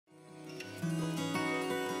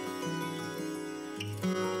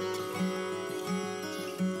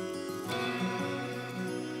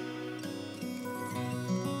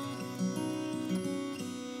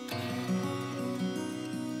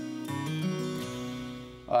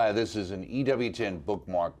Hi, this is an EWTN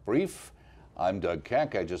Bookmark Brief. I'm Doug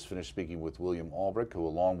Keck. I just finished speaking with William Albrecht, who,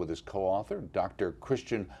 along with his co-author, Dr.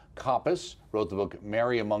 Christiaan Kappes, wrote the book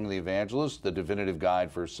Mary Among the Evangelists, the definitive guide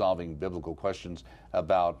for solving biblical questions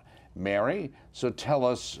about Mary. So tell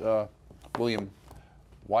us, William,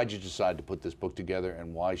 why did you decide to put this book together,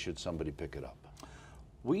 and why should somebody pick it up?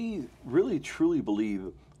 We really truly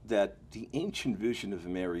believe that the ancient vision of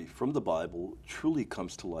Mary from the Bible truly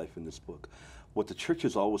comes to life in this book. What the church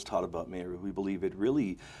has always taught about Mary, we believe it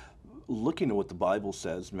really, looking at what the Bible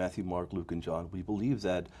says, Matthew, Mark, Luke, and John, we believe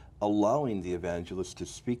that allowing the evangelists to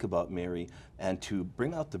speak about Mary and to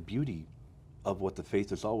bring out the beauty of what the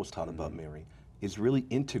faith has always taught about Mary is really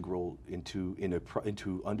integral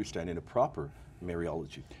into understanding a proper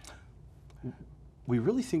Mariology. We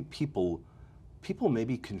really think people may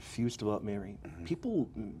be confused about Mary. People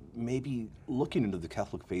may be looking into the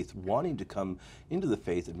Catholic faith, wanting to come into the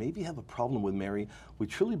faith, and maybe have a problem with Mary. We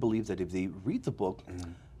truly believe that if they read the book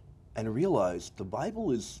and realize the Bible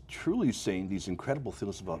is truly saying these incredible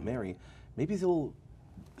things about Mary, maybe they'll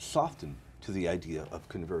soften to the idea of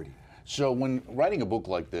converting. So when writing a book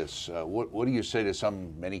like this, what do you say to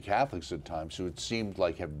many Catholics at times who it seemed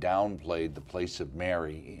like have downplayed the place of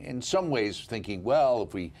Mary, in some ways thinking, well,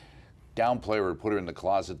 if we downplay her or put her in the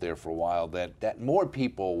closet there for a while, that more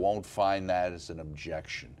people won't find that as an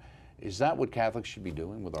objection. Is that what Catholics should be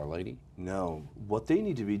doing with Our Lady? No. What they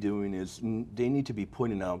need to be doing is they need to be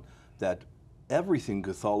pointing out that everything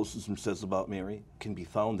Catholicism says about Mary can be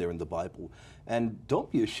found there in the Bible. And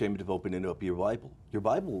don't be ashamed of opening up your Bible. Your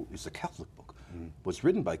Bible is a Catholic book, was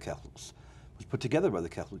written by Catholics, was put together by the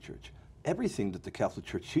Catholic Church. Everything that the Catholic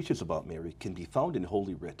Church teaches about Mary can be found in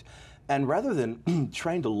Holy Writ. And rather than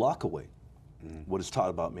trying to lock away what is taught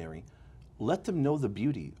about Mary, let them know the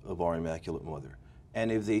beauty of our Immaculate Mother.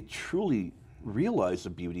 And if they truly realize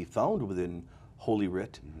the beauty found within Holy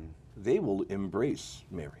Writ, they will embrace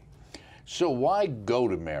Mary. So why go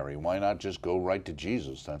to Mary? Why not just go right to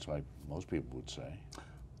Jesus? That's what most people would say.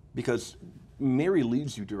 Because Mary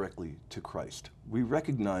leads you directly to Christ. We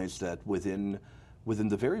recognize that within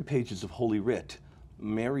the very pages of Holy Writ,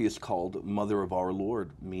 Mary is called Mother of our Lord,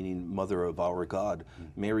 meaning Mother of our God.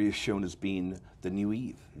 Mary is shown as being the new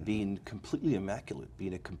Eve, being completely immaculate,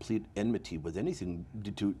 being a complete enmity with anything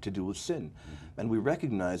to do with sin. And we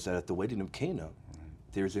recognize that at the wedding of Cana,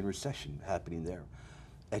 there's intercession happening there.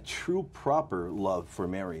 A true, proper love for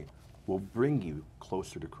Mary will bring you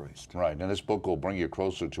closer to Christ. Right, and this book will bring you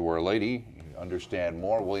closer to Our Lady. You understand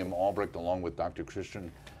more. William Albrecht, along with Dr.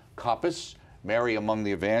 Christiaan Kappes, Mary Among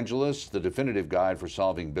the Evangelists, the definitive guide for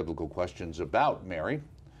solving biblical questions about Mary.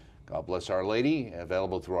 God bless Our Lady,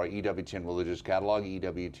 available through our EWTN religious catalog,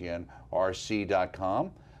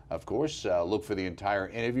 EWTNRC.com. Of course, look for the entire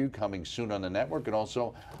interview coming soon on the network and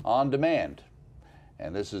also on demand.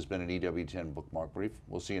 And this has been an EWTN Bookmark Brief.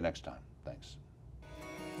 We'll see you next time. Thanks.